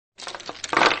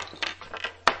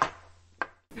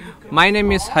My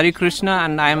name is Harikrishna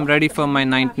and I am ready for my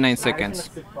 99 seconds.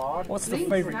 What's your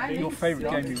favorite game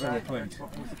you've ever played?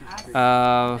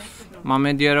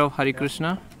 Mamedyarov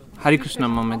Harikrishna. Harikrishna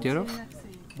Mamedyarov.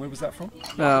 Where was that from?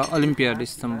 Olympiad,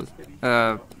 Istanbul.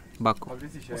 Baku.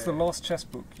 What's the last chess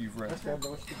book you've read?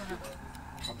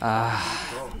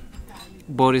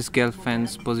 Boris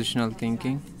Gelfand's Positional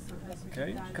Thinking.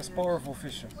 Okay. Kasparov or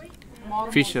Fischer?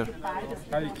 Fischer.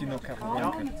 Alekhine or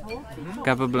Capablanca?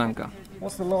 Capablanca.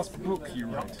 What's the last book you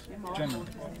read, generally?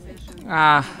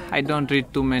 I don't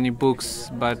read too many books,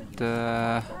 but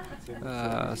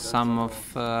some of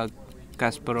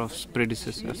Kasparov's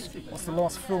predecessors. What's the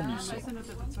last film you saw?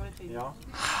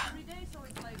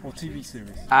 Or TV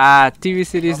series? TV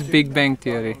series Big Bang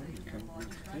Theory.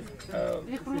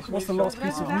 Okay. What's the last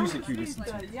piece of music you listened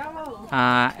to?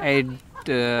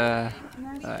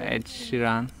 Ed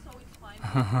Sheeran.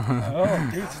 Oh,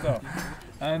 good stuff.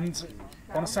 And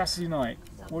on a Saturday night,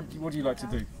 what do you like to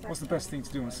do? What's the best thing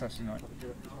to do on a Saturday night?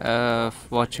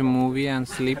 Watch a movie and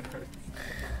sleep.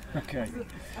 Okay.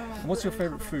 And what's your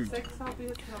favourite food?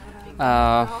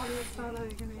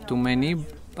 Too many,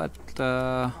 but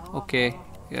okay.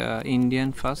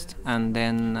 Indian first, and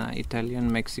then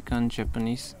Italian, Mexican,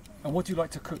 Japanese. And what do you like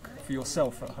to cook for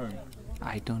yourself at home?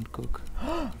 I don't cook.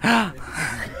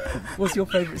 What's your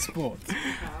favourite sport?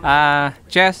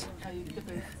 Chess.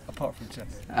 Apart from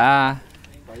chess?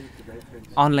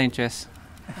 Online chess.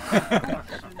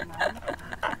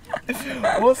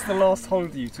 What's the last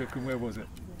holiday you took and where was it?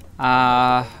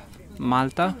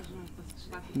 Malta.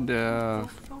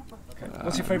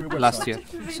 What's your favourite website? Last year.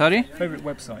 Sorry? Favourite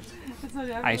website?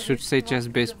 I should say chess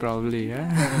base probably,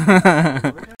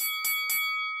 yeah?